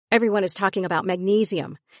Everyone is talking about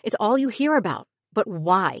magnesium. It's all you hear about. But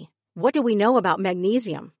why? What do we know about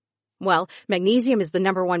magnesium? Well, magnesium is the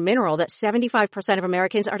number one mineral that 75% of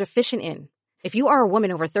Americans are deficient in. If you are a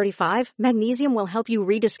woman over 35, magnesium will help you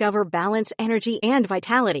rediscover balance, energy, and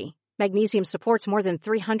vitality. Magnesium supports more than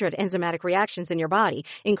 300 enzymatic reactions in your body,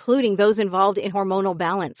 including those involved in hormonal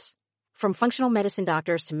balance. From functional medicine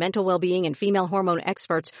doctors to mental well-being and female hormone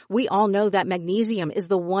experts, we all know that magnesium is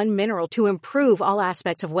the one mineral to improve all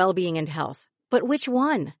aspects of well-being and health. But which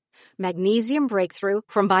one? Magnesium Breakthrough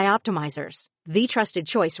from Bioptimizers, the trusted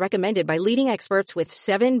choice recommended by leading experts with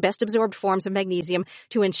 7 best-absorbed forms of magnesium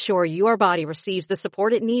to ensure your body receives the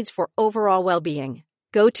support it needs for overall well-being.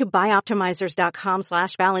 Go to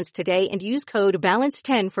bioptimizers.com/balance today and use code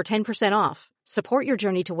BALANCE10 for 10% off. Support your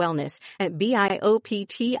journey to wellness at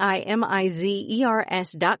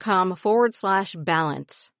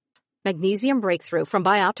bioptimizers.com/balance. Magnesium Breakthrough from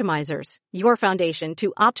Bioptimizers, your foundation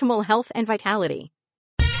to optimal health and vitality.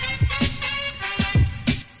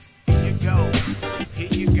 Here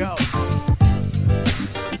you go.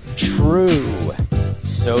 True.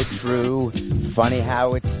 So true. Funny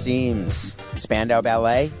how it seems. Spandau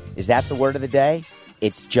Ballet, is that the word of the day?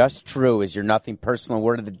 It's just true is your nothing personal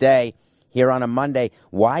word of the day here on a Monday.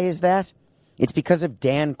 Why is that? It's because of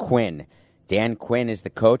Dan Quinn. Dan Quinn is the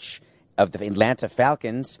coach of the Atlanta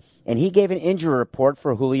Falcons, and he gave an injury report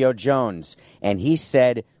for Julio Jones. And he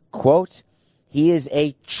said, quote, he is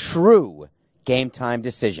a true game-time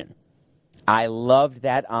decision. I loved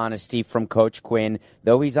that honesty from Coach Quinn,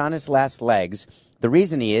 though he's on his last legs. The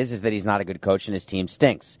reason he is that he's not a good coach and his team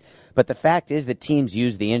stinks. But the fact is that teams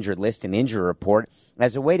use the injured list and the injury report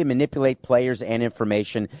as a way to manipulate players and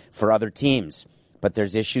information for other teams. But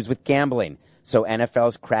there's issues with gambling, so NFL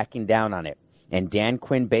is cracking down on it. And Dan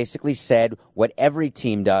Quinn basically said what every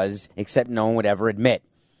team does, except no one would ever admit,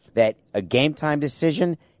 that a game-time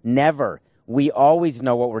decision, never. We always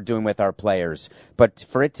know what we're doing with our players. But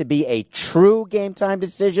for it to be a true game-time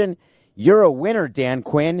decision, you're a winner, Dan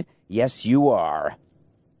Quinn. Yes, you are.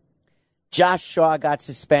 Josh Shaw got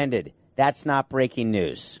suspended. That's not breaking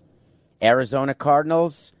news. Arizona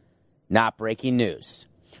Cardinals, not breaking news.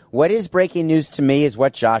 What is breaking news to me is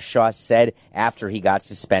what Josh Shaw said after he got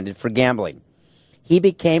suspended for gambling. He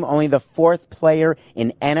became only the 4th player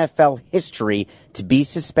in NFL history to be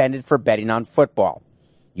suspended for betting on football.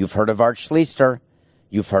 You've heard of Art Schlichter.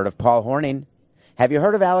 You've heard of Paul Hornung. Have you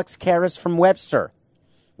heard of Alex Karras from Webster?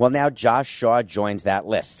 Well, now Josh Shaw joins that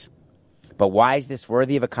list. But why is this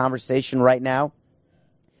worthy of a conversation right now?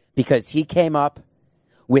 Because he came up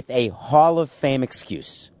with a Hall of Fame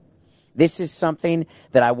excuse. This is something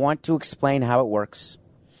that I want to explain how it works.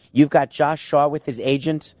 You've got Josh Shaw with his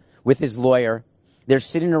agent, with his lawyer. They're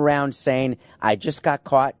sitting around saying, I just got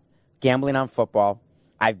caught gambling on football.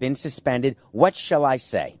 I've been suspended. What shall I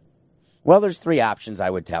say? Well, there's 3 options I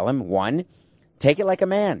would tell him. 1, take it like a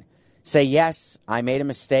man. Say, yes, I made a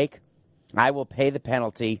mistake. I will pay the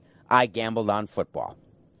penalty. I gambled on football.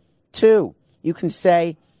 2, you can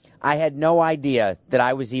say, I had no idea that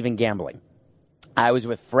I was even gambling. I was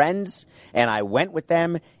with friends, and I went with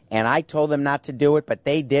them, and I told them not to do it, but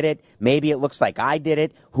they did it. Maybe it looks like I did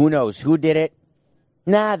it. Who knows who did it?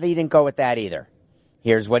 Nah, they didn't go with that either.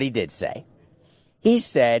 Here's what he did say. He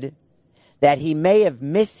said that he may have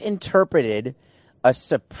misinterpreted a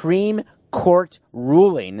Supreme Court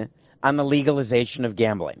ruling on the legalization of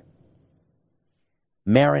gambling.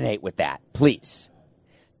 Marinate with that, please.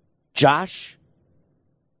 Josh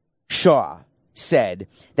Shaw said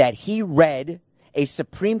that he read a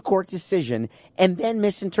Supreme Court decision and then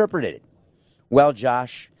misinterpreted it. Well,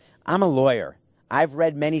 Josh, I'm a lawyer. I've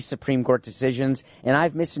read many Supreme Court decisions, and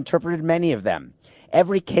I've misinterpreted many of them.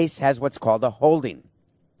 Every case has what's called a holding.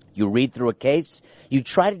 You read through a case, you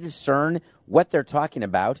try to discern what they're talking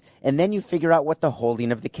about, and then you figure out what the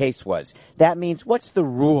holding of the case was. That means, what's the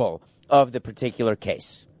rule of the particular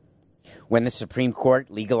case? When the Supreme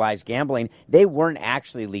Court legalized gambling, they weren't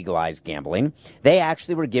actually legalized gambling. They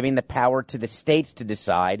actually were giving the power to the states to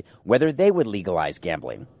decide whether they would legalize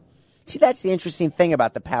gambling. See, that's the interesting thing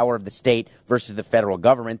about the power of the state versus the federal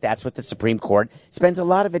government. That's what the Supreme Court spends a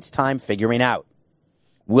lot of its time figuring out.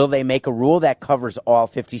 Will they make a rule that covers all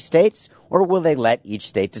 50 states, or will they let each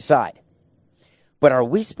state decide? But are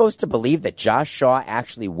we supposed to believe that Josh Shaw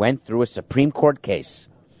actually went through a Supreme Court case,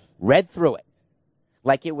 read through it,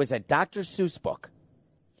 like it was a Dr. Seuss book,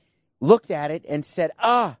 looked at it and said,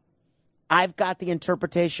 I've got the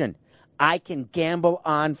interpretation. I can gamble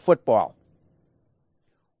on football.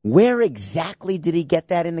 Where exactly did he get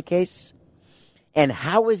that in the case? And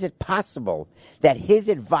how is it possible that his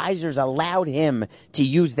advisors allowed him to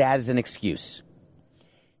use that as an excuse?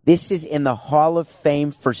 This is in the Hall of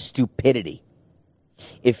Fame for stupidity.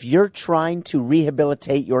 If you're trying to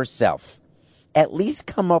rehabilitate yourself, at least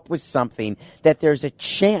come up with something that there's a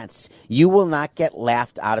chance you will not get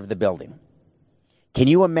laughed out of the building. Can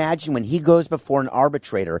you imagine when he goes before an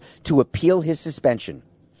arbitrator to appeal his suspension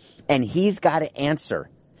and he's got to answer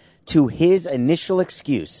to his initial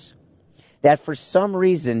excuse that for some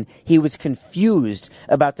reason he was confused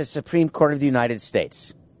about the Supreme Court of the United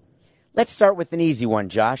States? Let's start with an easy one,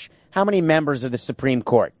 Josh. How many members of the Supreme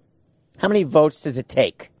Court? How many votes does it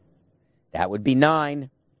take? That would be 9.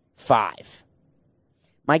 5.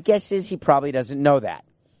 My guess is he probably doesn't know that,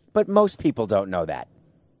 but most people don't know that.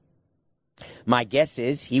 My guess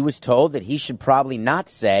is he was told that he should probably not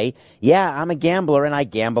say, yeah, I'm a gambler and I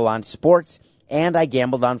gamble on sports and I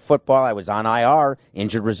gambled on football. I was on IR,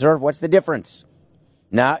 injured reserve. What's the difference?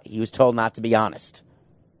 No, he was told not to be honest.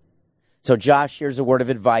 So, Josh, here's a word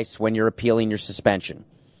of advice when you're appealing your suspension.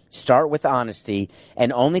 Start with honesty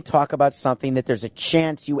and only talk about something that there's a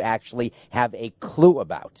chance you actually have a clue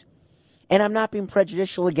about. And I'm not being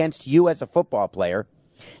prejudicial against you as a football player.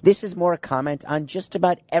 This is more a comment on just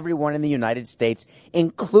about everyone in the United States,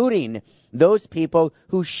 including those people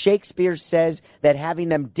who Shakespeare says that having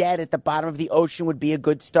them dead at the bottom of the ocean would be a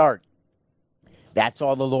good start. That's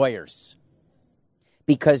all the lawyers.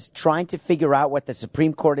 Because trying to figure out what the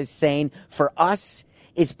Supreme Court is saying for us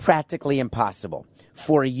is practically impossible.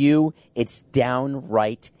 For you, it's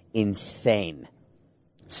downright insane.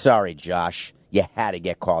 Sorry, Josh. You had to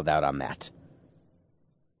get called out on that.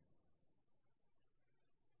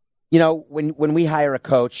 You know, when we hire a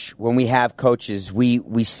coach, when we have coaches,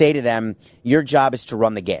 we say to them, your job is to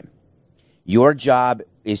run the game. Your job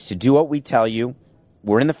is to do what we tell you.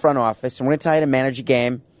 We're in the front office, and we're going to tell you to manage a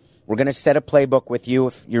game. We're going to set a playbook with you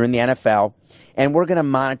if you're in the NFL, and we're going to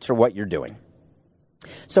monitor what you're doing.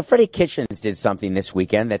 So Freddie Kitchens did something this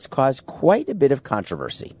weekend that's caused quite a bit of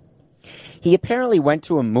controversy. He apparently went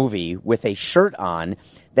to a movie with a shirt on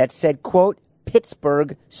that said, quote,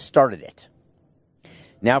 Pittsburgh started it.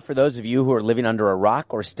 Now, for those of you who are living under a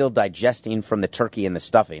rock or still digesting from the turkey and the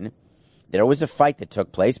stuffing, there was a fight that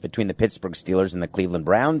took place between the Pittsburgh Steelers and the Cleveland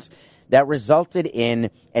Browns that resulted in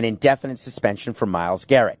an indefinite suspension for Myles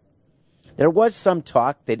Garrett. There was some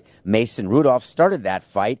talk that Mason Rudolph started that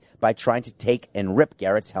fight by trying to take and rip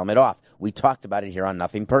Garrett's helmet off. We talked about it here on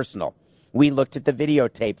Nothing Personal. We looked at the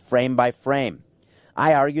videotape frame by frame.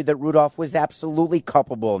 I argued that Rudolph was absolutely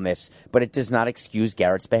culpable in this, but it does not excuse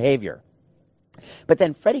Garrett's behavior. But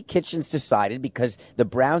then Freddie Kitchens decided, because the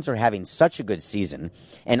Browns are having such a good season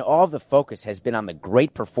and all the focus has been on the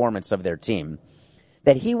great performance of their team,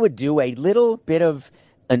 that he would do a little bit of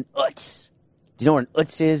an utz. Do you know what an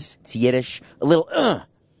utz is? It's Yiddish. A little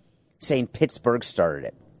saying Pittsburgh started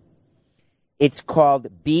it. It's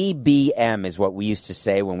called BBM, is what we used to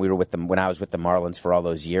say when I was with the Marlins for all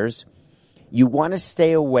those years. You want to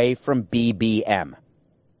stay away from BBM.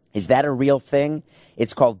 Is that a real thing?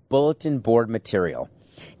 It's called bulletin board material.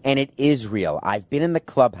 And it is real. I've been in the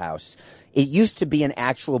clubhouse. It used to be an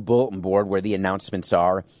actual bulletin board where the announcements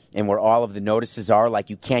are and where all of the notices are, like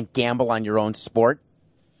you can't gamble on your own sport.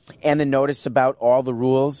 And the notice about all the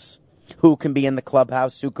rules, who can be in the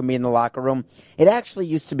clubhouse, who can be in the locker room. It actually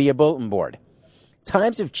used to be a bulletin board.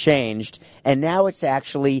 Times have changed, and now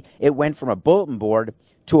it went from a bulletin board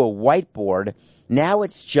to a whiteboard. Now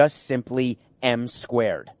it's just simply M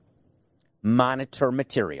squared. Monitor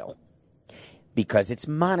material. Because it's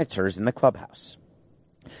monitors in the clubhouse.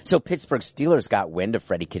 So Pittsburgh Steelers got wind of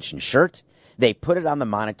Freddie Kitchens' shirt. They put it on the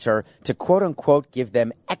monitor to quote-unquote give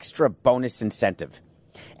them extra bonus incentive,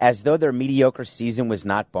 as though their mediocre season was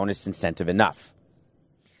not bonus incentive enough.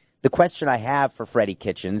 The question I have for Freddie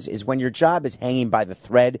Kitchens is, when your job is hanging by the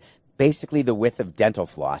thread, basically the width of dental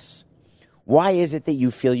floss, why is it that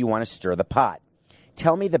you feel you want to stir the pot?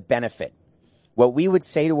 Tell me the benefit. What we would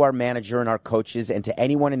say to our manager and our coaches and to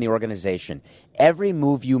anyone in the organization, every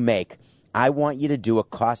move you make, I want you to do a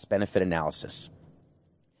cost-benefit analysis.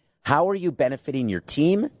 How are you benefiting your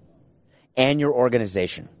team and your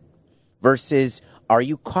organization? Versus, are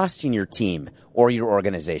you costing your team or your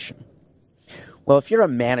organization? Well, if you're a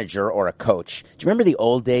manager or a coach, do you remember the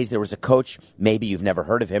old days? There was a coach, maybe you've never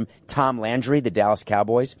heard of him, Tom Landry, the Dallas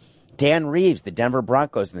Cowboys, Dan Reeves, the Denver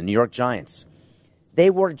Broncos, and the New York Giants. They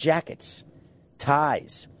wore jackets,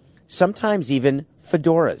 ties, sometimes even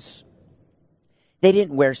fedoras. They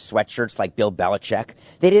didn't wear sweatshirts like Bill Belichick.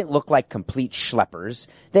 They didn't look like complete schleppers.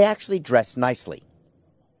 They actually dressed nicely.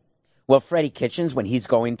 Well, Freddie Kitchens, when he's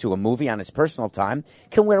going to a movie on his personal time,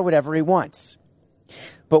 can wear whatever he wants.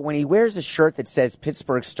 But when he wears a shirt that says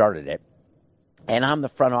Pittsburgh started it, and I'm the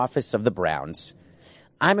front office of the Browns,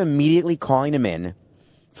 I'm immediately calling him in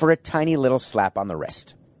for a tiny little slap on the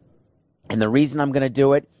wrist. And the reason I'm going to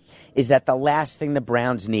do it is that the last thing the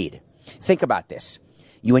Browns need. Think about this.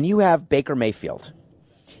 When you have Baker Mayfield,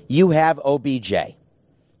 you have OBJ,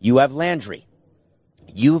 you have Landry,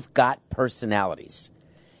 you've got personalities.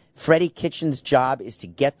 Freddie Kitchens' job is to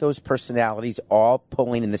get those personalities all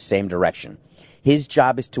pulling in the same direction. His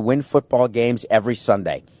job is to win football games every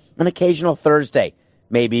Sunday, an occasional Thursday,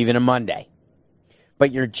 maybe even a Monday.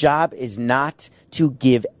 But your job is not to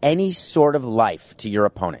give any sort of life to your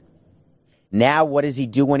opponent. Now, what does he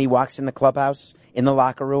do when he walks in the clubhouse, in the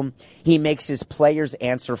locker room? He makes his players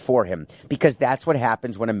answer for him, because that's what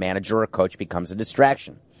happens when a manager or a coach becomes a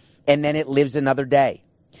distraction. And then it lives another day.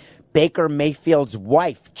 Baker Mayfield's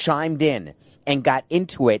wife chimed in and got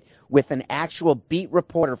into it with an actual beat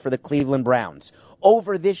reporter for the Cleveland Browns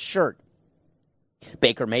over this shirt.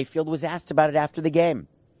 Baker Mayfield was asked about it after the game.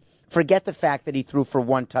 Forget the fact that he threw for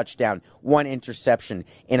one touchdown, one interception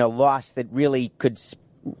in a loss that really could,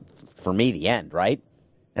 for me, the end, right?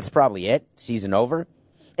 That's probably it. Season over.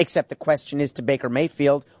 Except the question is to Baker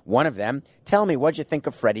Mayfield, one of them, tell me, what'd you think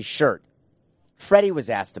of Freddie's shirt? Freddie was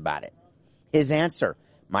asked about it. His answer,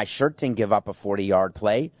 my shirt didn't give up a 40-yard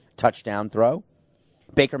play, touchdown throw.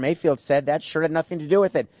 Baker Mayfield said that shirt had nothing to do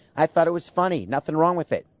with it. I thought it was funny. Nothing wrong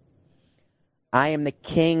with it. I am the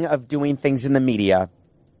king of doing things in the media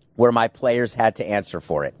where my players had to answer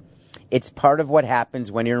for it. It's part of what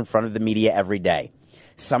happens when you're in front of the media every day.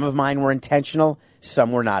 Some of mine were intentional,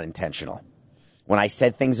 some were not intentional. When I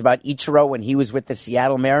said things about Ichiro when he was with the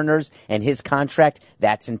Seattle Mariners and his contract,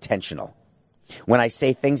 that's intentional. When I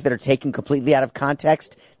say things that are taken completely out of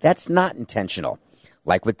context, that's not intentional,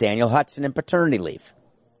 like with Daniel Hudson and paternity leave.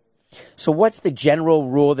 So what's the general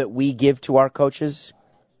rule that we give to our coaches?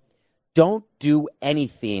 Don't do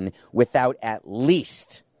anything without at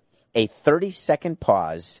least a 30-second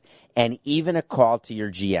pause and even a call to your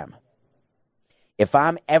GM. If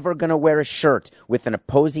I'm ever going to wear a shirt with an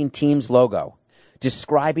opposing team's logo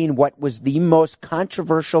describing what was the most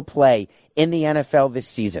controversial play in the NFL this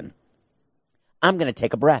season, I'm going to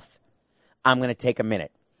take a breath. I'm going to take a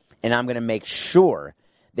minute. And I'm going to make sure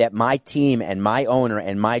that my team and my owner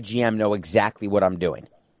and my GM know exactly what I'm doing.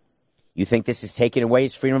 You think this is taking away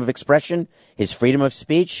his freedom of expression, his freedom of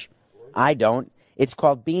speech? I don't. It's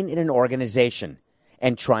called being in an organization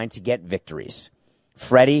and trying to get victories.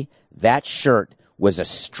 Freddie, that shirt was a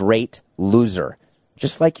straight loser,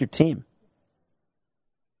 just like your team.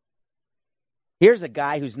 Here's a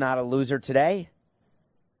guy who's not a loser today.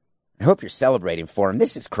 I hope you're celebrating for him.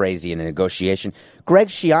 This is crazy in a negotiation. Greg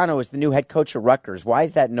Schiano is the new head coach of Rutgers. Why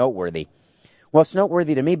is that noteworthy? Well, it's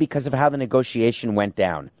noteworthy to me because of how the negotiation went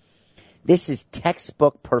down. This is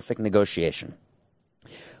textbook perfect negotiation.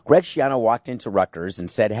 Greg Schiano walked into Rutgers and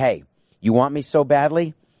said, hey, you want me so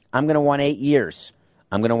badly? I'm going to want 8 years.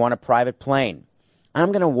 I'm going to want a private plane.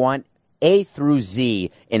 I'm going to want A through Z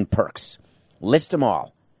in perks. List them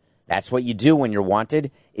all. That's what you do when you're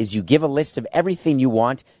wanted, is you give a list of everything you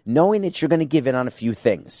want, knowing that you're going to give in on a few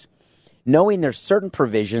things. Knowing there's certain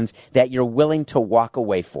provisions that you're willing to walk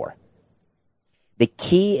away for. The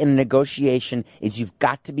key in a negotiation is you've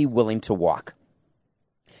got to be willing to walk.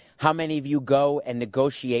 How many of you go and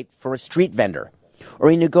negotiate for a street vendor? Or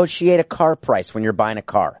you negotiate a car price when you're buying a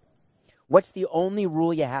car? What's the only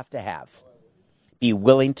rule you have to have? Be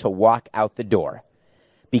willing to walk out the door.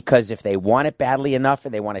 Because if they want it badly enough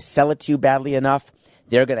and they want to sell it to you badly enough,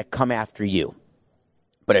 they're going to come after you.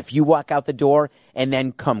 But if you walk out the door and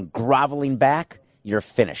then come groveling back, you're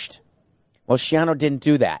finished. Well, Schiano didn't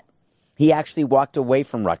do that. He actually walked away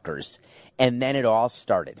from Rutgers, and then it all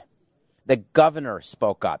started. The governor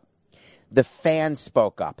spoke up. The fans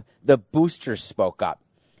spoke up. The boosters spoke up.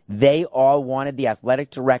 They all wanted the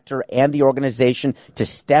athletic director and the organization to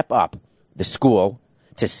step up, the school,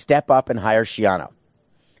 to step up and hire Schiano.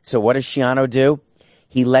 So what does Schiano do?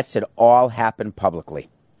 He lets it all happen publicly.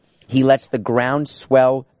 He lets the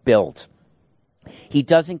groundswell build. He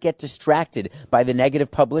doesn't get distracted by the negative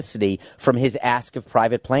publicity from his ask of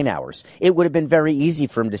private plane hours. It would have been very easy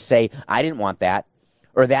for him to say, I didn't want that,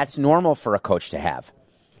 or that's normal for a coach to have.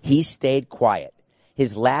 He stayed quiet.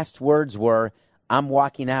 His last words were, I'm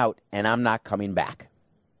walking out and I'm not coming back.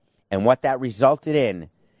 And what that resulted in,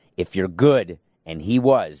 if you're good, and he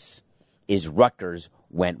was, is Rutgers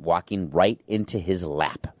went walking right into his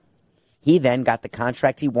lap. He then got the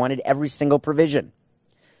contract he wanted, every single provision.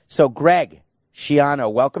 So Greg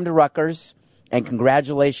Schiano, welcome to Rutgers, and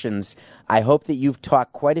congratulations. I hope that you've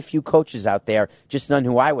taught quite a few coaches out there, just none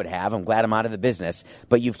who I would have. I'm glad I'm out of the business.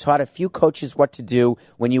 But you've taught a few coaches what to do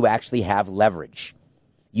when you actually have leverage.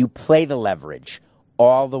 You play the leverage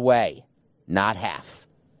all the way, not half.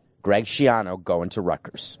 Greg Schiano going to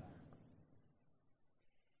Rutgers.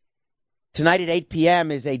 Tonight at 8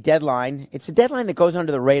 p.m. is a deadline. It's a deadline that goes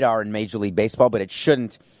under the radar in Major League Baseball, but it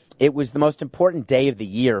shouldn't. It was the most important day of the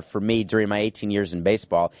year for me during my 18 years in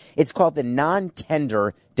baseball. It's called the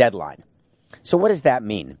non-tender deadline. So what does that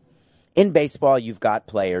mean? In baseball, you've got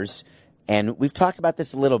players, and we've talked about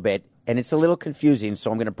this a little bit, and it's a little confusing,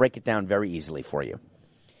 so I'm going to break it down very easily for you.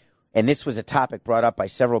 And this was a topic brought up by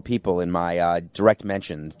several people in my direct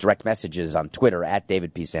messages on Twitter at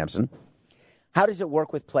David P. Sampson. How does it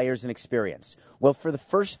work with players and experience? Well, for the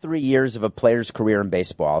first 3 years of a player's career in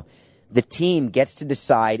baseball, the team gets to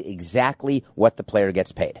decide exactly what the player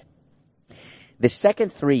gets paid. The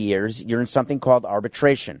second 3 years, you're in something called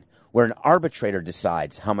arbitration, where an arbitrator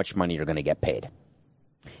decides how much money you're going to get paid.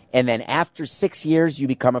 And then after 6 years, you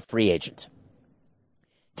become a free agent.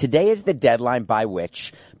 Today is the deadline by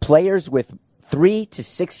which players with 3 to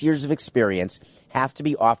 6 years of experience have to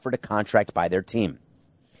be offered a contract by their team.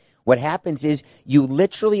 What happens is you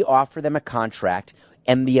literally offer them a contract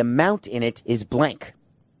and the amount in it is blank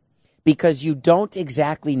because you don't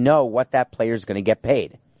exactly know what that player is going to get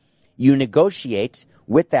paid. You negotiate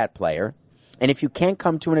with that player, and if you can't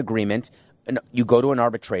come to an agreement, you go to an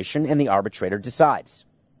arbitration and the arbitrator decides.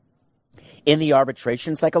 In the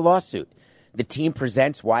arbitration, it's like a lawsuit. The team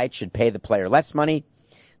presents why it should pay the player less money.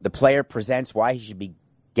 The player presents why he should be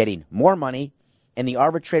getting more money, and the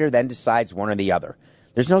arbitrator then decides one or the other.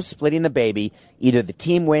 There's no splitting the baby. Either the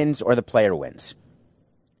team wins or the player wins.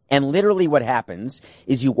 And literally what happens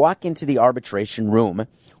is you walk into the arbitration room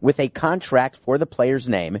with a contract for the player's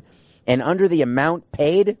name, and under the amount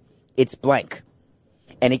paid, it's blank.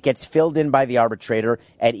 And it gets filled in by the arbitrator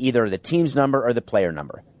at either the team's number or the player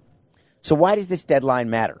number. So why does this deadline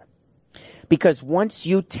matter? Because once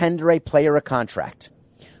you tender a player a contract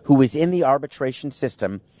who is in the arbitration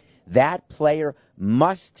system, that player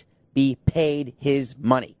must be paid his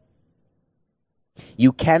money.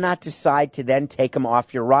 You cannot decide to then take him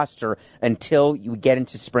off your roster until you get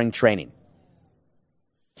into spring training.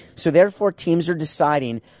 So therefore, teams are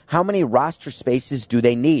deciding how many roster spaces do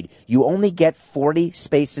they need. You only get 40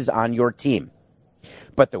 spaces on your team.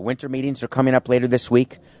 But the winter meetings are coming up later this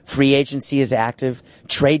week. Free agency is active.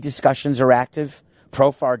 Trade discussions are active.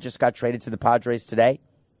 Profar just got traded to the Padres today.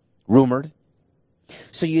 Rumored.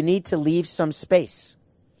 So you need to leave some space.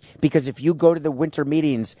 Because if you go to the winter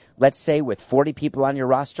meetings, let's say with 40 people on your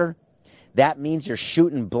roster, that means you're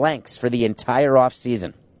shooting blanks for the entire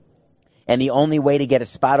offseason. And the only way to get a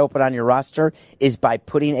spot open on your roster is by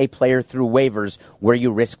putting a player through waivers where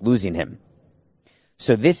you risk losing him.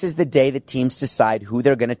 So this is the day that teams decide who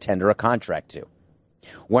they're going to tender a contract to.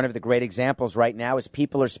 One of the great examples right now is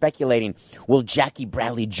people are speculating, will Jackie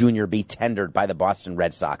Bradley Jr. be tendered by the Boston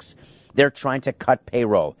Red Sox? They're trying to cut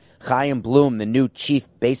payroll. Chaim Bloom, the new chief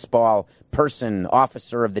baseball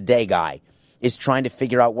officer of the day guy, is trying to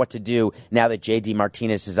figure out what to do now that J.D.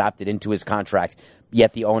 Martinez has opted into his contract,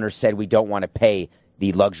 yet the owner said we don't want to pay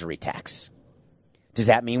the luxury tax. Does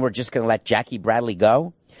that mean we're just going to let Jackie Bradley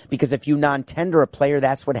go? Because if you non-tender a player,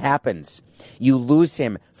 that's what happens. You lose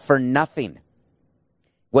him for nothing.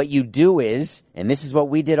 What you do is, and this is what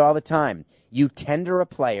we did all the time, you tender a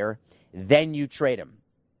player, then you trade him.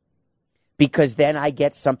 Because then I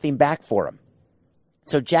get something back for him.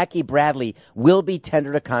 So Jackie Bradley will be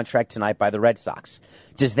tendered a contract tonight by the Red Sox.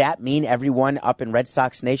 Does that mean everyone up in Red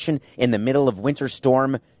Sox Nation in the middle of winter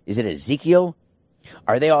storm, is it Ezekiel?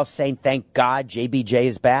 Are they all saying, thank God JBJ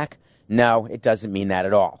is back? No, it doesn't mean that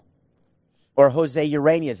at all. Or Jose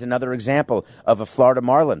Urania is another example of a Florida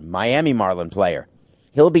Marlin, Miami Marlin player.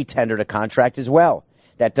 He'll be tendered a contract as well.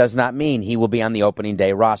 That does not mean he will be on the opening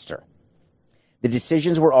day roster. The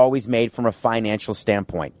decisions were always made from a financial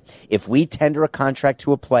standpoint. If we tender a contract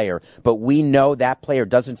to a player, but we know that player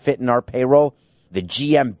doesn't fit in our payroll, the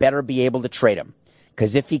GM better be able to trade him.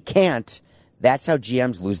 Because if he can't, that's how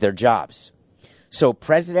GMs lose their jobs. So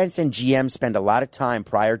presidents and GMs spend a lot of time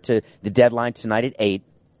prior to the deadline tonight at 8,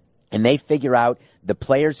 and they figure out the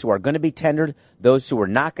players who are going to be tendered, those who are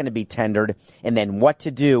not going to be tendered, and then what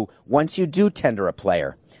to do once you do tender a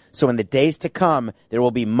player. So in the days to come, there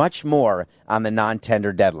will be much more on the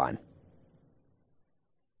non-tender deadline.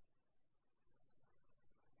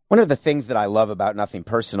 One of the things that I love about Nothing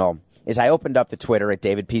Personal is I opened up the Twitter at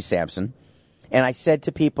David P. Sampson, and I said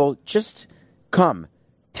to people, just come.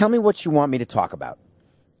 Tell me what you want me to talk about.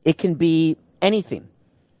 It can be anything,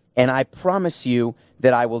 and I promise you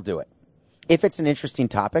that I will do it. If it's an interesting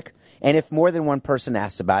topic, and if more than one person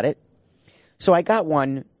asks about it. So I got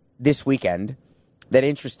one this weekend that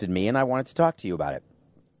interested me, and I wanted to talk to you about it.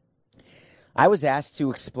 I was asked to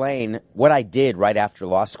explain what I did right after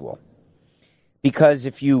law school. Because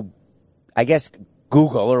if you, I guess,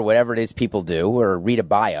 Google or whatever it is people do or read a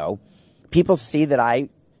bio, people see that I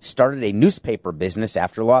started a newspaper business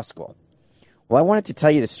after law school. Well, I wanted to tell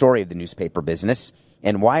you the story of the newspaper business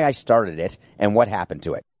and why I started it and what happened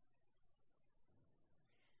to it.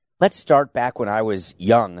 Let's start back when I was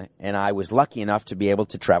young and I was lucky enough to be able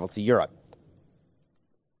to travel to Europe.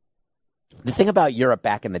 The thing about Europe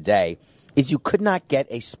back in the day is you could not get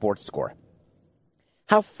a sports score.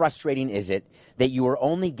 How frustrating is it that you were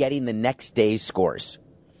only getting the next day's scores?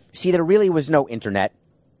 See, there really was no internet.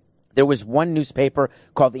 There was one newspaper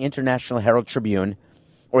called the International Herald Tribune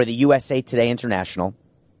or the USA Today International,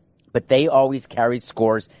 but they always carried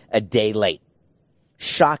scores a day late.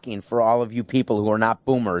 Shocking for all of you people who are not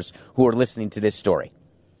boomers who are listening to this story.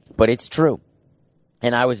 But it's true.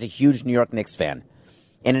 And I was a huge New York Knicks fan.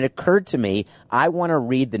 And it occurred to me, I want to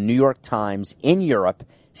read the New York Times in Europe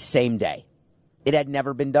same day. It had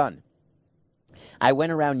never been done. I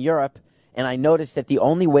went around Europe and I noticed that the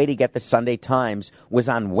only way to get the Sunday Times was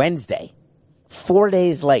on Wednesday, 4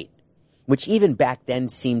 days late, which even back then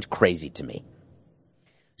seemed crazy to me.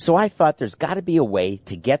 So I thought there's got to be a way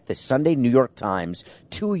to get the Sunday New York Times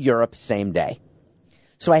to Europe same day.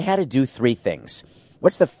 So I had to do three things.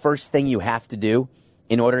 What's the first thing you have to do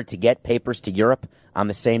in order to get papers to Europe on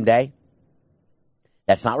the same day?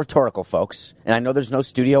 That's not rhetorical, folks, and I know there's no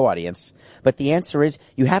studio audience, but the answer is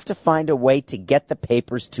you have to find a way to get the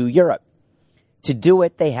papers to Europe. To do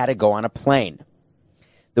it, they had to go on a plane.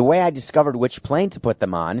 The way I discovered which plane to put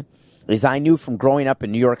them on is I knew from growing up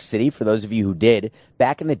in New York City, for those of you who did,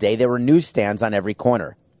 back in the day there were newsstands on every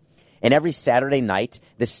corner. And every Saturday night,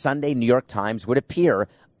 the Sunday New York Times would appear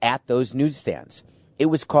at those newsstands. It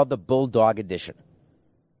was called the Bulldog Edition.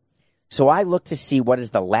 So I looked to see what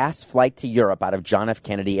is the last flight to Europe out of John F.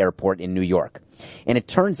 Kennedy Airport in New York. And it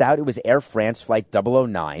turns out it was Air France Flight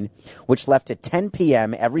 009, which left at 10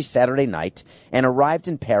 p.m. every Saturday night and arrived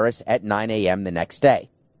in Paris at 9 a.m. the next day.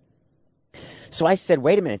 So I said,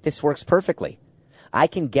 wait a minute, this works perfectly. I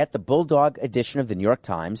can get the Bulldog edition of the New York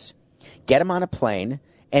Times, get them on a plane,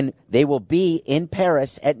 and they will be in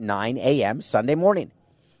Paris at 9 a.m. Sunday morning,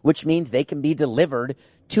 which means they can be delivered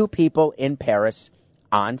to people in Paris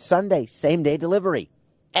on Sunday, same day delivery.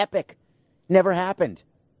 Epic. Never happened.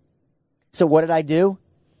 So what did I do?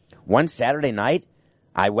 One Saturday night,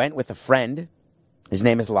 I went with a friend. His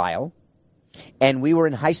name is Lyle. And we were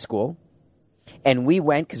in high school. And we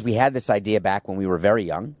went, because we had this idea back when we were very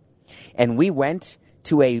young. And we went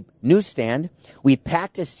to a newsstand. We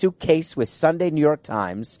packed a suitcase with Sunday New York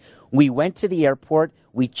Times. We went to the airport.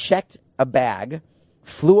 We checked a bag,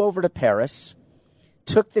 flew over to Paris,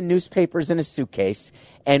 took the newspapers in a suitcase,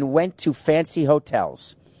 and went to fancy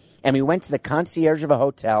hotels. And we went to the concierge of a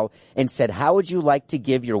hotel and said, how would you like to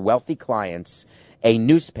give your wealthy clients a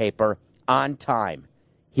newspaper on time?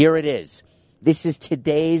 Here it is. This is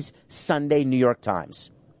today's Sunday New York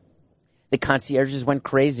Times. The concierges went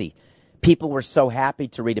crazy. People were so happy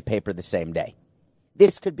to read a paper the same day.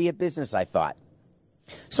 This could be a business, I thought.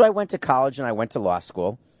 So I went to college and I went to law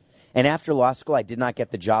school. And after law school, I did not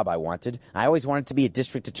get the job I wanted. I always wanted to be a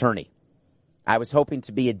district attorney. I was hoping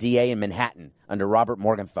to be a DA in Manhattan under Robert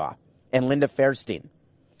Morgenthau and Linda Fairstein.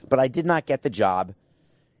 But I did not get the job.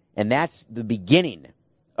 And that's the beginning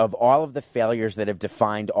of all of the failures that have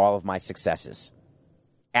defined all of my successes.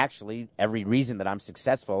 Actually, every reason that I'm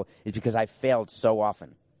successful is because I failed so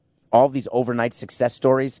often. All these overnight success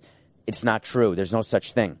stories, it's not true. There's no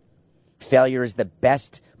such thing. Failure is the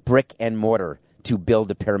best brick and mortar to build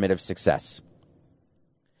a pyramid of success.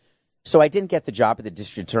 So I didn't get the job at the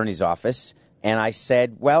district attorney's office, and I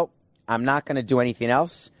said, well, I'm not going to do anything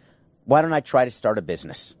else. Why don't I try to start a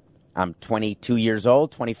business? I'm 22 years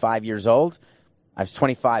old, 25 years old. I was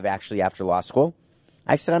 25, actually, after law school.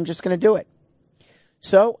 I said, I'm just going to do it.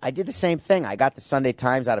 So I did the same thing. I got the Sunday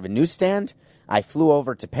Times out of a newsstand. I flew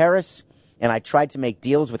over to Paris, and I tried to make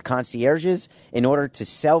deals with concierges in order to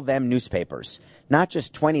sell them newspapers. Not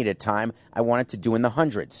just 20 at a time. I wanted to do in the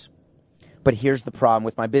hundreds. But here's the problem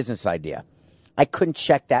with my business idea. I couldn't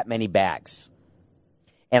check that many bags.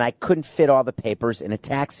 And I couldn't fit all the papers in a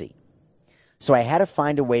taxi. So I had to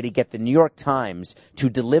find a way to get the New York Times to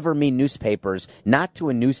deliver me newspapers, not to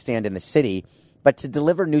a newsstand in the city, but to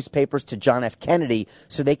deliver newspapers to John F. Kennedy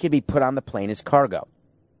so they could be put on the plane as cargo.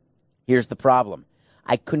 Here's the problem.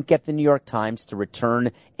 I couldn't get the New York Times to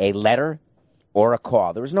return a letter or a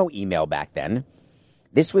call. There was no email back then.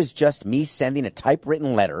 This was just me sending a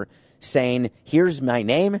typewritten letter saying, here's my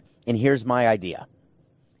name and here's my idea.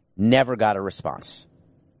 Never got a response.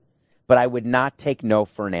 But I would not take no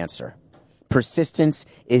for an answer. Persistence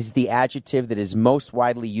is the adjective that is most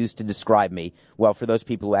widely used to describe me. Well, for those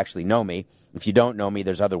people who actually know me. If you don't know me,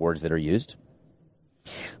 there's other words that are used.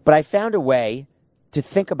 But I found a way to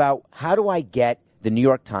think about, how do I get the New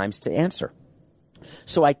York Times to answer?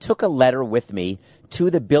 So I took a letter with me to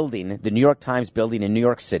the building, the New York Times building in New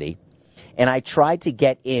York City, and I tried to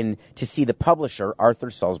get in to see the publisher, Arthur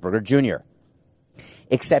Sulzberger Jr.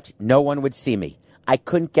 Except no one would see me. I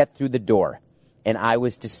couldn't get through the door, and I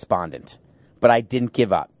was despondent. But I didn't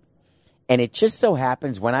give up. And it just so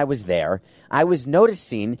happens when I was there, I was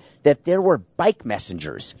noticing that there were bike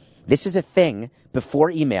messengers. This is a thing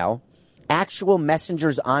before email, actual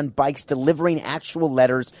messengers on bikes delivering actual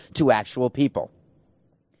letters to actual people.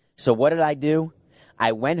 So what did I do?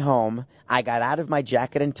 I went home, I got out of my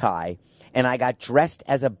jacket and tie, and I got dressed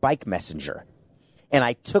as a bike messenger. And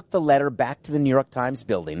I took the letter back to the New York Times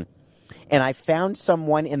building, and I found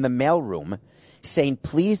someone in the mailroom saying,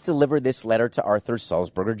 please deliver this letter to Arthur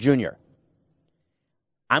Sulzberger Jr.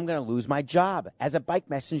 I'm going to lose my job as a bike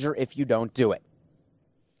messenger if you don't do it.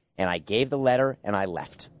 And I gave the letter and I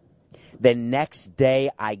left. The next day,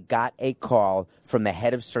 I got a call from the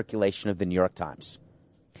head of circulation of the New York Times.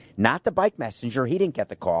 Not the bike messenger. He didn't get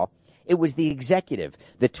the call. It was the executive,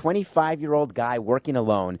 the 25-year-old guy working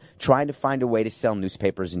alone, trying to find a way to sell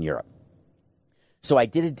newspapers in Europe. So I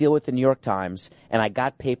did a deal with the New York Times, and I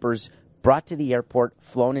got papers brought to the airport,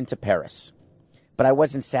 flown into Paris. But I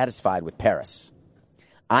wasn't satisfied with Paris.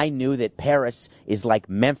 I knew that Paris is like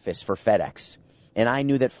Memphis for FedEx. And I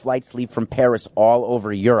knew that flights leave from Paris all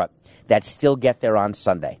over Europe that still get there on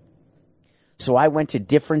Sunday. So I went to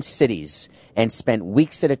different cities and spent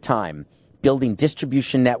weeks at a time building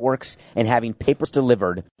distribution networks and having papers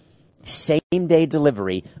delivered, same-day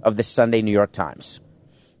delivery of the Sunday New York Times.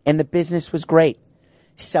 And the business was great,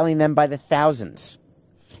 selling them by the thousands.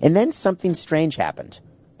 And then something strange happened.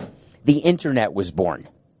 The internet was born.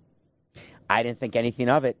 I didn't think anything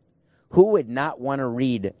of it. Who would not want to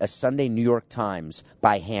read a Sunday New York Times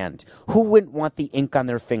by hand? Who wouldn't want the ink on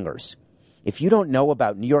their fingers? If you don't know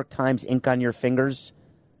about New York Times ink on your fingers,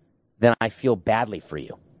 then I feel badly for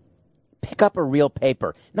you. Pick up a real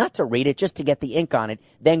paper, not to read it, just to get the ink on it,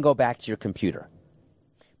 then go back to your computer.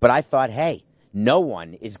 But I thought, hey, no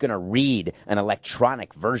one is going to read an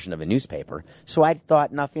electronic version of a newspaper, so I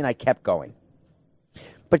thought nothing. I kept going.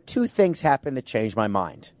 But two things happened that changed my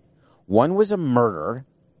mind. One was a murder,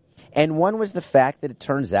 and one was the fact that it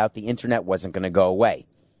turns out the internet wasn't going to go away.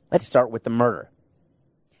 Let's start with the murder.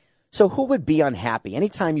 So who would be unhappy?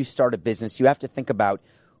 Anytime you start a business, you have to think about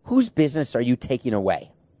whose business are you taking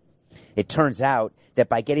away? It turns out that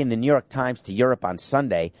by getting the New York Times to Europe on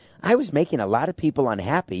Sunday, I was making a lot of people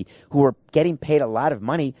unhappy who were getting paid a lot of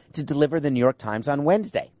money to deliver the New York Times on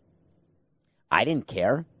Wednesday. I didn't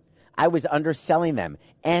care. I was underselling them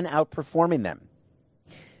and outperforming them.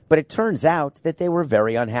 But it turns out that they were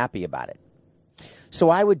very unhappy about it. So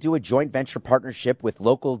I would do a joint venture partnership with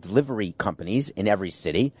local delivery companies in every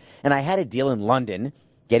city, and I had a deal in London,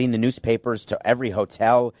 getting the newspapers to every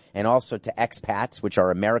hotel and also to expats, which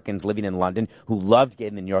are Americans living in London, who loved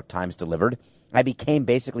getting the New York Times delivered. I became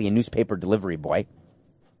basically a newspaper delivery boy.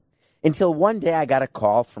 Until one day I got a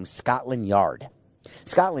call from Scotland Yard.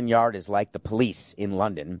 Scotland Yard is like the police in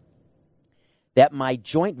London, that my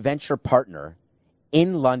joint venture partner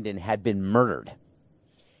in London had been murdered.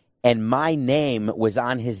 And my name was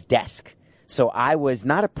on his desk. So I was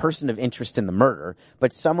not a person of interest in the murder,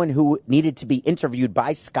 but someone who needed to be interviewed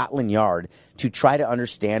by Scotland Yard to try to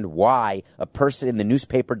understand why a person in the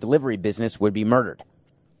newspaper delivery business would be murdered.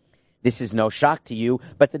 This is no shock to you,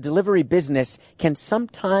 but the delivery business can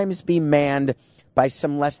sometimes be manned by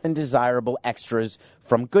some less than desirable extras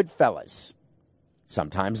from Goodfellas.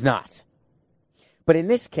 Sometimes not. But in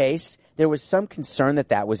this case, there was some concern that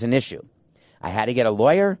that was an issue. I had to get a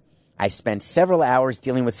lawyer. I spent several hours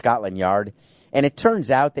dealing with Scotland Yard, and it turns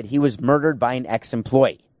out that he was murdered by an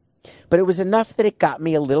ex-employee. But it was enough that it got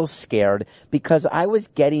me a little scared because I was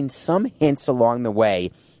getting some hints along the way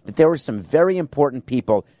that there were some very important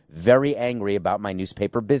people very angry about my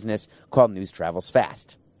newspaper business called News Travels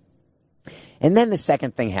Fast. And then the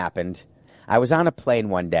second thing happened. I was on a plane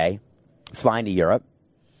one day, flying to Europe,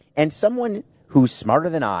 and someone who's smarter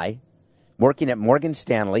than I, working at Morgan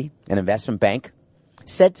Stanley, an investment bank,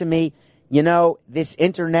 said to me, you know, this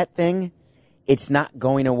internet thing, it's not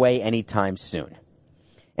going away anytime soon.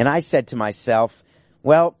 And I said to myself,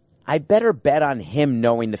 well, I better bet on him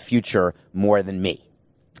knowing the future more than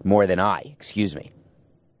I.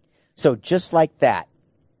 So just like that,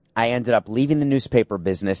 I ended up leaving the newspaper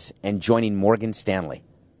business and joining Morgan Stanley.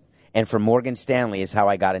 And from Morgan Stanley is how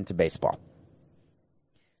I got into baseball.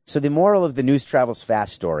 So the moral of the News Travels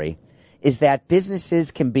Fast story is that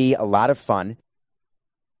businesses can be a lot of fun.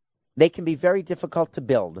 They can be very difficult to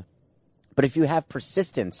build. But if you have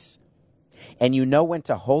persistence and you know when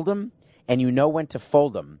to hold them and you know when to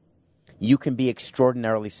fold them, you can be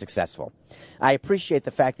extraordinarily successful. I appreciate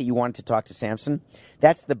the fact that you wanted to talk to Samson.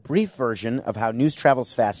 That's the brief version of how News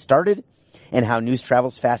Travels Fast started and how News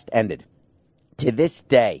Travels Fast ended. To this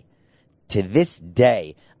day,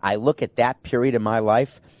 I look at that period of my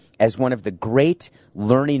life as one of the great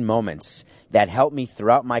learning moments that helped me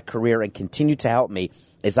throughout my career and continue to help me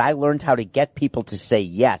as I learned how to get people to say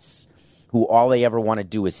yes who all they ever want to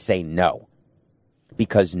do is say no.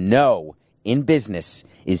 Because no in business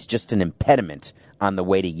is just an impediment on the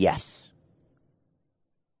way to yes.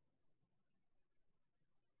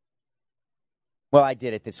 Well, I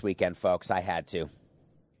did it this weekend, folks. I had to.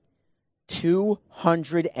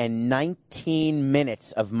 219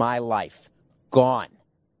 minutes of my life gone.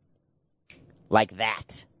 Like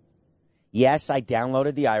that. Yes, I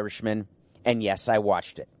downloaded The Irishman, and yes, I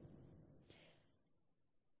watched it.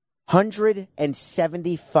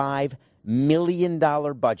 $175 million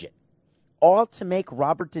budget. All to make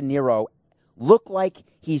Robert De Niro look like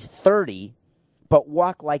he's 30, but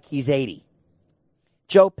walk like he's 80.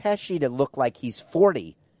 Joe Pesci to look like he's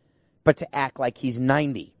 40, but to act like he's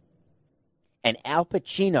 90. And Al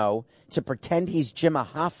Pacino to pretend he's Jimmy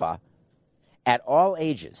Hoffa at all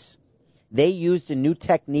ages. They used a new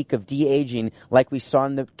technique of de-aging like we saw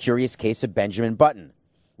in The Curious Case of Benjamin Button,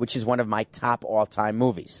 which is one of my top all-time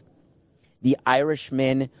movies. The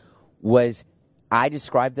Irishman was, I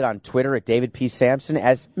described it on Twitter at David P. Sampson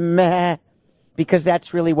as meh, because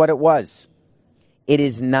that's really what it was. It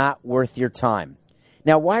is not worth your time.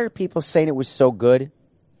 Now, why are people saying it was so good?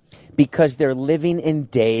 Because they're living in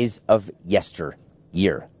days of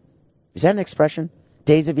yesteryear. Is that an expression?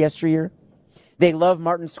 Days of yesteryear? They love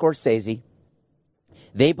Martin Scorsese.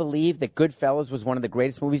 They believe that Goodfellas was one of the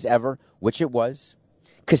greatest movies ever, which it was.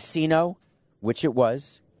 Casino, which it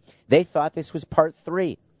was. They thought this was part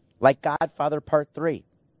 3, like Godfather Part 3.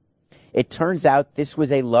 It turns out this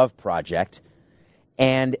was a love project,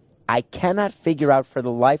 and I cannot figure out for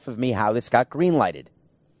the life of me how this got greenlighted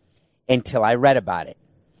until I read about it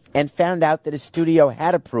and found out that a studio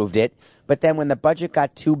had approved it, but then when the budget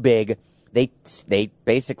got too big, they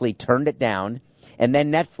basically turned it down, and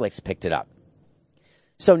then Netflix picked it up.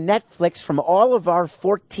 So Netflix, from all of our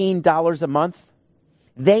 $14 a month,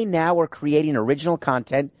 they now are creating original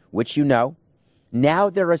content, which you know. Now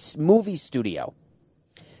they're a movie studio.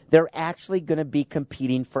 They're actually going to be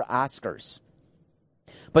competing for Oscars.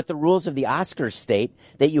 But the rules of the Oscars state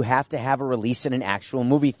that you have to have a release in an actual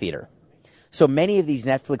movie theater. So many of these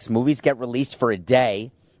Netflix movies get released for a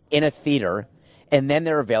day in a theater, and then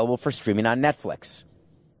they're available for streaming on Netflix.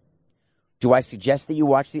 Do I suggest that you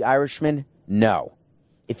watch The Irishman? No.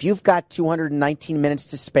 If you've got 219 minutes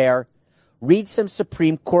to spare, read some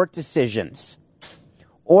Supreme Court decisions.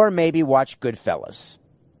 Or maybe watch Goodfellas.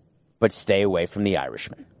 But stay away from The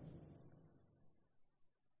Irishman.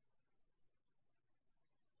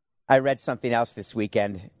 I read something else this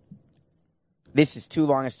weekend. This is too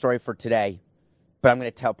long a story for today, but I'm going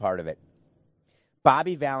to tell part of it.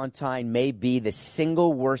 Bobby Valentine may be the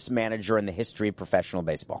single worst manager in the history of professional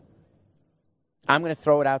baseball. I'm going to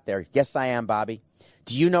throw it out there. Yes, I am, Bobby.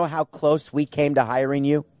 Do you know how close we came to hiring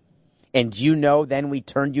you? And do you know then we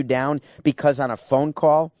turned you down because on a phone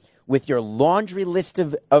call with your laundry list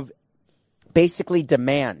of basically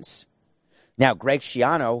demands. Now, Greg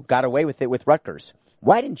Schiano got away with it with Rutgers.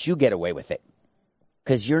 Why didn't you get away with it?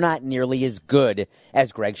 Because you're not nearly as good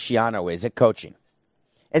as Greg Schiano is at coaching.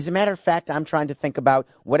 As a matter of fact, I'm trying to think about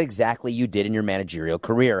what exactly you did in your managerial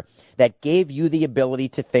career that gave you the ability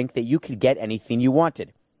to think that you could get anything you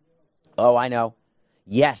wanted. Oh, I know.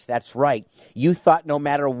 Yes, that's right. You thought no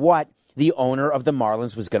matter what, the owner of the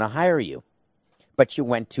Marlins was going to hire you. But you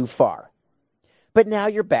went too far. But now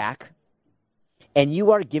you're back, and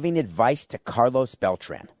you are giving advice to Carlos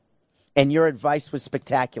Beltran. And your advice was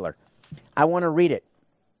spectacular. I want to read it,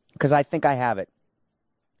 because I think I have it.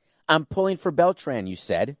 I'm pulling for Beltran, you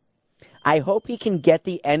said. I hope he can get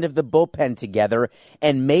the end of the bullpen together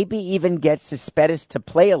and maybe even get Cespedes to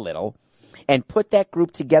play a little and put that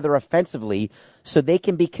group together offensively so they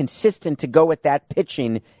can be consistent to go with that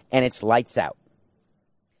pitching and it's lights out.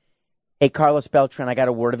 Hey, Carlos Beltran, I got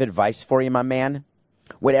a word of advice for you, my man.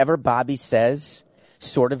 Whatever Bobby says,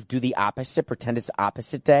 sort of do the opposite, pretend it's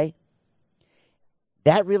opposite day.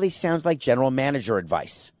 That really sounds like general manager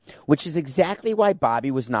advice, which is exactly why Bobby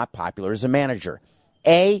was not popular as a manager.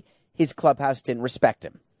 A, his clubhouse didn't respect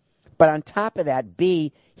him. But on top of that,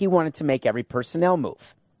 B, he wanted to make every personnel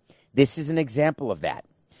move. This is an example of that.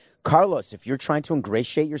 Carlos, if you're trying to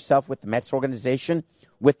ingratiate yourself with the Mets organization,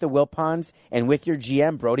 with the Wilpons, and with your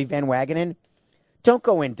GM, Brodie Van Wagenen, don't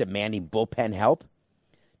go in demanding bullpen help.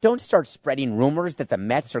 Don't start spreading rumors that the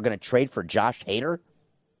Mets are going to trade for Josh Hader.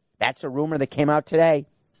 That's a rumor that came out today.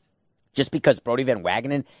 Just because Brodie Van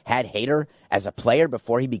Wagenen had Hader as a player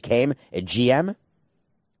before he became a GM.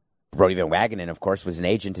 Brodie Van Wagenen, of course, was an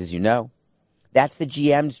agent, as you know. That's the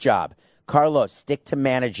GM's job. Carlos, stick to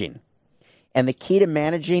managing. And the key to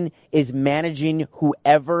managing is managing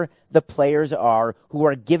whoever the players are who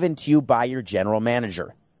are given to you by your general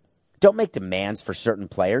manager. Don't make demands for certain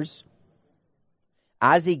players.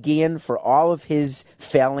 Ozzie Guillen, for all of his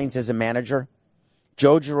failings as a manager,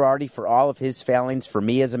 Joe Girardi, for all of his failings for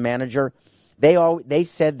me as a manager, they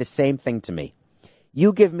said the same thing to me.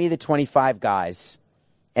 You give me the 25 guys,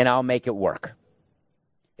 and I'll make it work.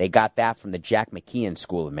 They got that from the Jack McKeon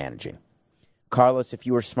School of Managing. Carlos, if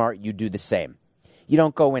you were smart, you'd do the same. You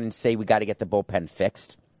don't go in and say, we got to get the bullpen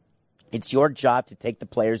fixed. It's your job to take the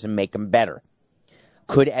players and make them better.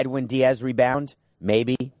 Could Edwin Diaz rebound?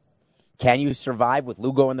 Maybe. Can you survive with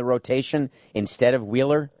Lugo in the rotation instead of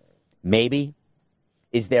Wheeler? Maybe.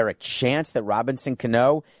 Is there a chance that Robinson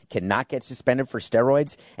Cano cannot get suspended for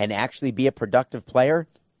steroids and actually be a productive player?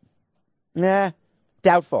 Nah,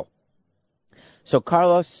 doubtful. So,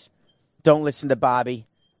 Carlos, don't listen to Bobby.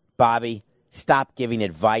 Bobby, stop giving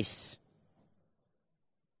advice.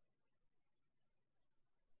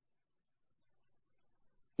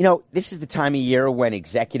 You know, this is the time of year when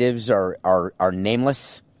executives are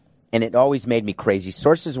nameless, and it always made me crazy.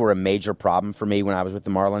 Sources were a major problem for me when I was with the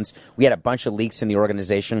Marlins. We had a bunch of leaks in the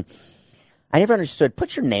organization. I never understood,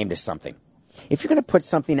 put your name to something. If you're going to put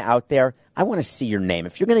something out there, I want to see your name.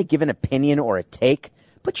 If you're going to give an opinion or a take,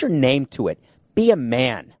 put your name to it. Be a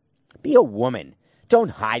man. Be a woman. Don't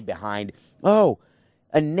hide behind, a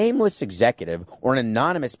nameless executive or an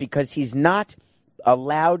anonymous because he's not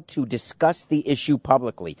allowed to discuss the issue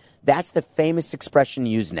publicly. That's the famous expression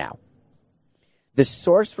used now. The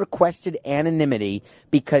source requested anonymity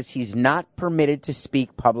because he's not permitted to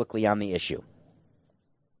speak publicly on the issue.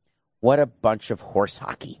 What a bunch of horse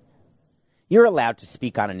hockey. You're allowed to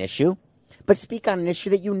speak on an issue, but speak on an issue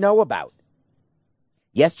that you know about.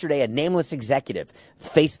 Yesterday, a nameless executive,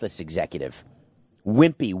 faceless executive,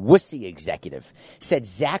 wimpy, wussy executive, said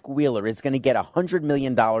Zach Wheeler is going to get $100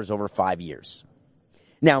 million over 5 years.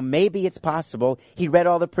 Now, maybe it's possible he read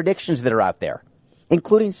all the predictions that are out there,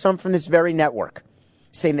 including some from this very network,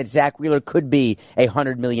 saying that Zach Wheeler could be a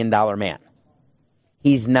 $100 million man.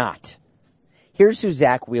 He's not. Here's who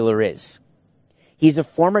Zach Wheeler is. He's a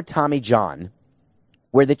former Tommy John,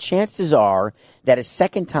 where the chances are that a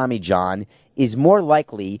second Tommy John is more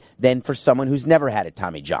likely than for someone who's never had a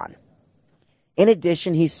Tommy John. In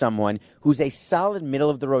addition, he's someone who's a solid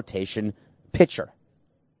middle-of-the-rotation pitcher.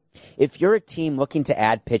 If you're a team looking to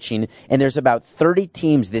add pitching, and there's about 30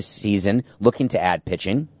 teams this season looking to add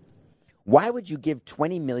pitching, why would you give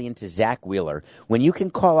 $20 million to Zach Wheeler when you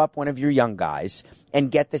can call up one of your young guys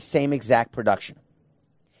and get the same exact production?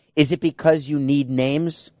 Is it because you need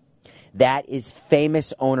names? That is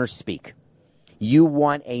famous owner speak. You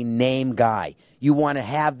want a name guy. You want to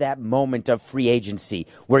have that moment of free agency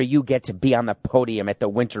where you get to be on the podium at the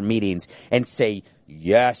winter meetings and say,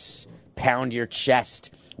 yes, pound your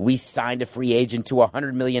chest. We signed a free agent to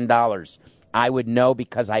 $100 million. I would know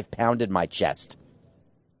because I've pounded my chest.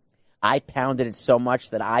 I pounded it so much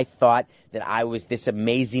that I thought that I was this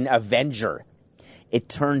amazing Avenger. It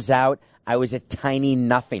turns out I was a tiny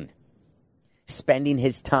nothing, spending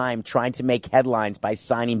his time trying to make headlines by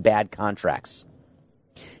signing bad contracts.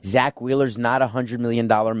 Zach Wheeler's not a $100 million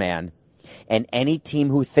man, and any team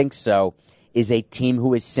who thinks so is a team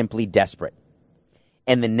who is simply desperate.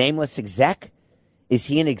 And the nameless exec, is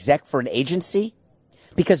he an exec for an agency?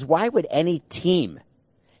 Because why would any team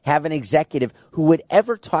have an executive who would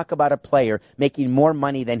ever talk about a player making more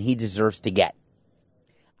money than he deserves to get?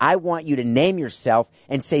 I want you to name yourself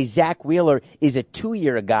and say Zach Wheeler is a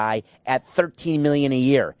 2-year guy at $13 million a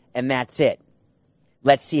year, and that's it.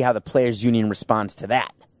 Let's see how the players' union responds to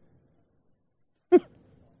that.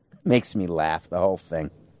 Makes me laugh, the whole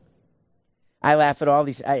thing. I laugh at all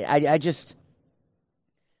these.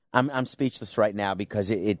 I'm speechless right now because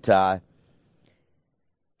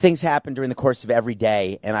things happen during the course of every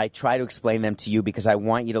day, and I try to explain them to you because I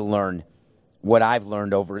want you to learn what I've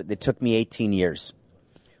learned over it. It took me 18 years.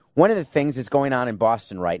 One of the things that's going on in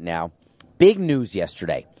Boston right now, big news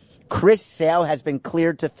yesterday. Chris Sale has been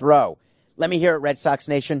cleared to throw. Let me hear it, Red Sox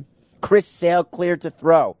Nation. Chris Sale cleared to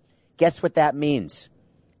throw. Guess what that means?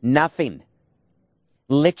 Nothing.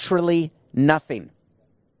 Literally nothing.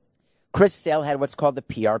 Chris Sale had what's called the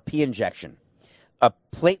PRP injection, a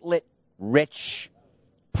platelet-rich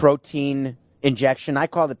protein injection. I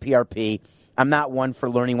call it PRP. I'm not one for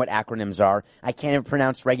learning what acronyms are. I can't even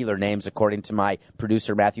pronounce regular names, according to my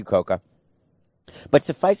producer, Matthew Coca. But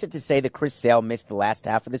suffice it to say that Chris Sale missed the last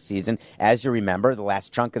half of the season, as you remember, the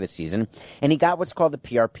last chunk of the season, and he got what's called the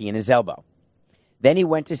PRP in his elbow. Then he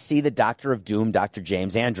went to see the doctor of doom, Dr.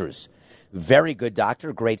 James Andrews. Very good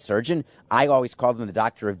doctor, great surgeon. I always called him the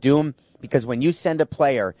doctor of doom because when you send a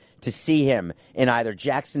player to see him in either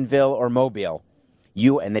Jacksonville or Mobile,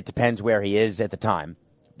 and it depends where he is at the time,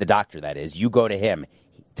 the doctor that is, you go to him.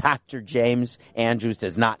 Dr. James Andrews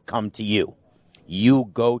does not come to you. You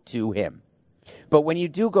go to him. But when you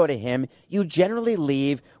do go to him, you generally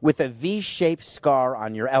leave with a V-shaped scar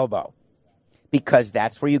on your elbow because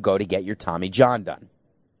that's where you go to get your Tommy John done.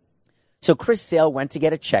 So Chris Sale went to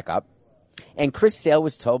get a checkup, and Chris Sale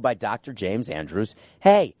was told by Dr. James Andrews,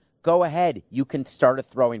 hey, go ahead, you can start a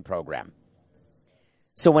throwing program.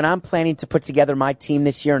 So when I'm planning to put together my team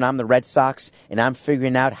this year and I'm the Red Sox and I'm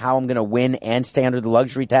figuring out how I'm going to win and stay under the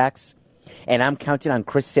luxury tax, and I'm counting on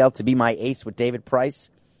Chris Sale to be my ace with David Price,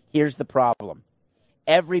 here's the problem.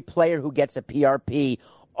 Every player who gets a PRP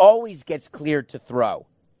always gets cleared to throw.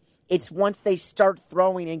 It's once they start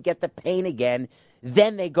throwing and get the pain again,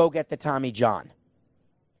 then they go get the Tommy John.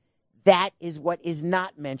 That is what is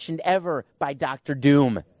not mentioned ever by Dr.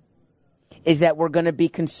 Doom, is that we're going to be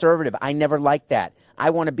conservative. I never like that. I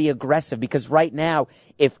want to be aggressive because right now,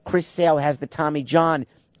 if Chris Sale has the Tommy John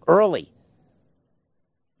early,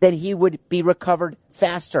 then he would be recovered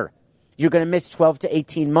faster. You're going to miss 12 to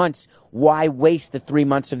 18 months. Why waste the 3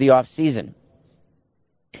 months of the offseason?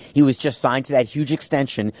 He was just signed to that huge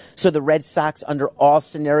extension, so the Red Sox, under all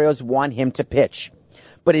scenarios, want him to pitch.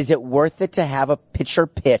 But is it worth it to have a pitcher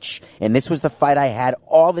pitch? And this was the fight I had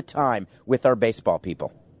all the time with our baseball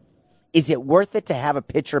people. Is it worth it to have a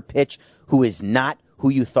pitcher pitch who is not who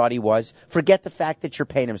you thought he was? Forget the fact that you're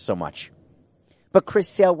paying him so much. But Chris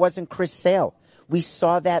Sale wasn't Chris Sale. We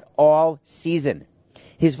saw that all season.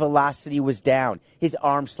 His velocity was down. His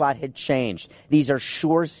arm slot had changed. These are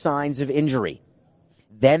sure signs of injury.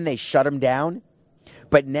 Then they shut him down.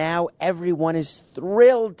 But now everyone is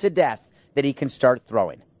thrilled to death that he can start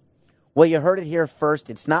throwing. Well, you heard it here first.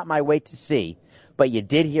 It's not my way to see, but you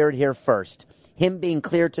did hear it here first. Him being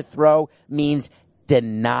cleared to throw means de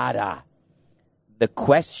nada. The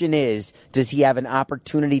question is, does he have an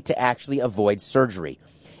opportunity to actually avoid surgery?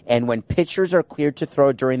 And when pitchers are cleared to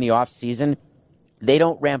throw during the offseason, they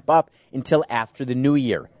don't ramp up until after the new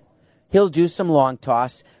year. He'll do some long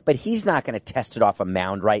toss, but he's not going to test it off a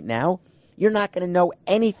mound right now. You're not going to know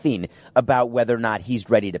anything about whether or not he's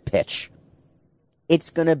ready to pitch. It's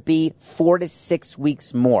going to be 4 to 6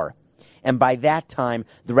 weeks more. And by that time,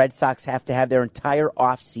 the Red Sox have to have their entire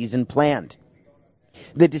offseason planned.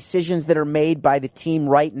 The decisions that are made by the team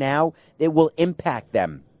right now, it will impact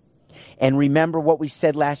them. And remember what we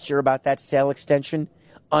said last year about that Sale extension?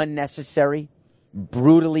 Unnecessary,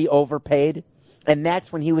 brutally overpaid. And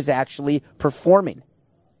that's when he was actually performing.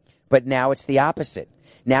 But now it's the opposite.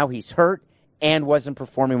 Now he's hurt and wasn't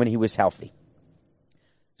performing when he was healthy.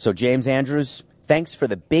 So James Andrews, thanks for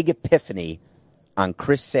the big epiphany on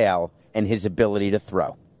Chris Sale and his ability to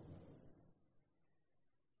throw.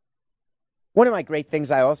 One of my great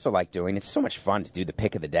things I also like doing, it's so much fun to do the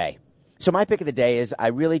pick of the day. So my pick of the day is I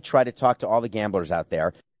really try to talk to all the gamblers out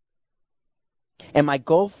there. And my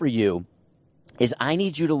goal for you is I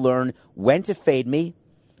need you to learn when to fade me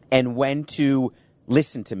and when to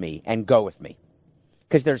listen to me and go with me.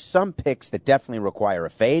 Because there's some picks that definitely require a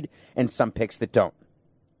fade and some picks that don't.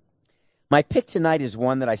 My pick tonight is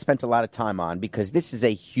one that I spent a lot of time on because this is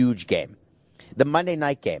a huge game. The Monday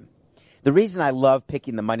night game. The reason I love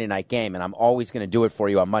picking the Monday night game, and I'm always going to do it for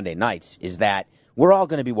you on Monday nights, is that we're all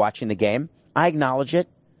going to be watching the game. I acknowledge it.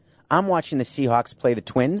 I'm watching the Seahawks play the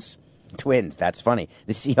Twins. Twins, that's funny.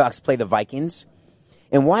 The Seahawks play the Vikings.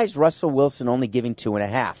 And why is Russell Wilson only giving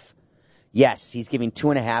 2.5? Yes, he's giving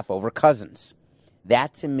 2.5 over Cousins.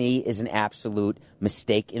 That, to me, is an absolute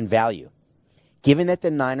mistake in value. Given that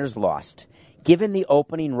the Niners lost, given the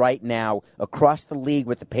opening right now across the league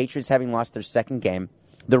with the Patriots having lost their second game,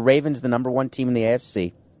 the Ravens, the number one team in the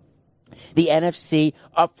AFC, the NFC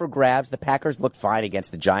up for grabs. The Packers looked fine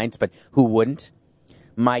against the Giants, but who wouldn't?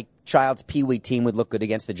 My child's peewee team would look good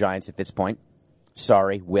against the Giants at this point.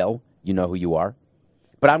 Sorry, Will, you know who you are.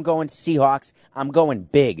 But I'm going Seahawks. I'm going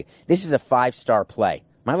big. This is a 5-star play.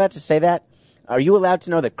 Am I allowed to say that? Are you allowed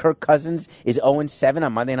to know that Kirk Cousins is 0-7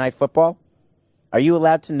 on Monday Night Football? Are you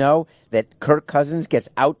allowed to know that Kirk Cousins gets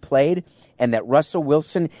outplayed and that Russell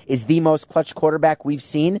Wilson is the most clutch quarterback we've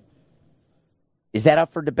seen? Is that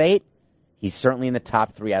up for debate? He's certainly in the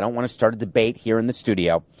top 3. I don't want to start a debate here in the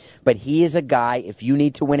studio, but he is a guy, if you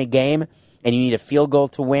need to win a game and you need a field goal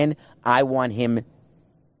to win, I want him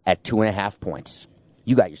at 2.5 points.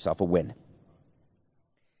 You got yourself a win.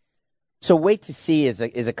 So wait to see is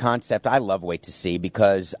a concept. I love wait to see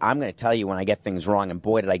because I'm going to tell you when I get things wrong, and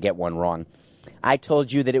boy, did I get one wrong. I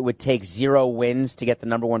told you that it would take 0 wins to get the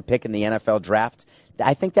number 1 pick in the NFL draft.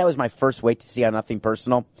 I think that was my first wait to see on Nothing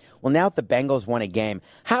Personal. Well, now if the Bengals won a game,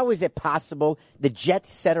 how is it possible the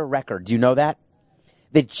Jets set a record? Do you know that?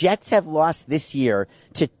 The Jets have lost this year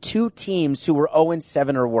to 2 teams who were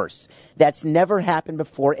 0-7 or worse. That's never happened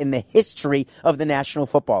before in the history of the National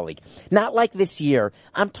Football League. Not like this year.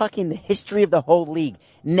 I'm talking the history of the whole league.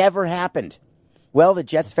 Never happened. Well, the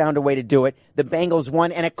Jets found a way to do it. The Bengals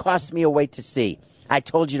won, and it cost me a wait to see. I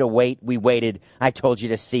told you to wait. We waited. I told you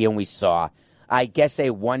to see, and we saw. I guess a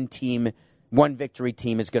one victory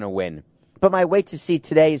team is going to win. But my wait to see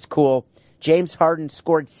today is cool. James Harden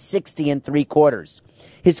scored 60 in 3 quarters.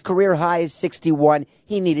 His career high is 61.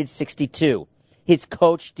 He needed 62. His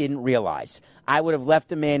coach didn't realize. I would have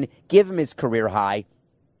left him in, give him his career high.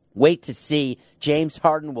 Wait to see. James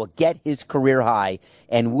Harden will get his career high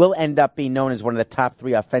and will end up being known as one of the top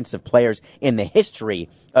 3 offensive players in the history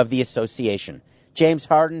of the association. James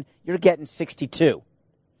Harden, you're getting 62.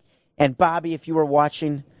 And Bobby, if you were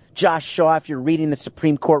watching, Josh Shaw, if you're reading the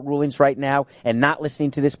Supreme Court rulings right now and not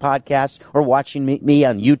listening to this podcast or watching me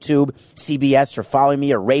on YouTube, CBS, or following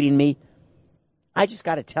me or rating me, I just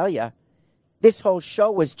got to tell you, this whole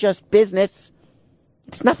show was just business.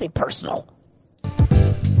 It's nothing personal.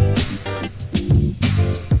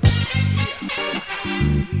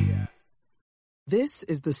 This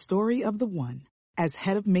is the story of the one. As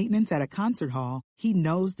head of maintenance at a concert hall, he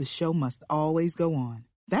knows the show must always go on.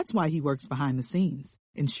 That's why he works behind the scenes,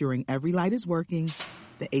 ensuring every light is working,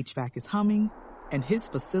 the HVAC is humming, and his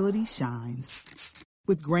facility shines.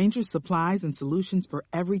 With Grainger's supplies and solutions for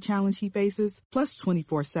every challenge he faces, plus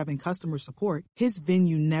 24/7 customer support, his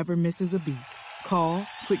venue never misses a beat. Call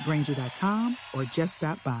quickgrainger.com or just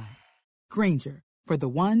stop by. Grainger, for the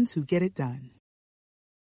ones who get it done.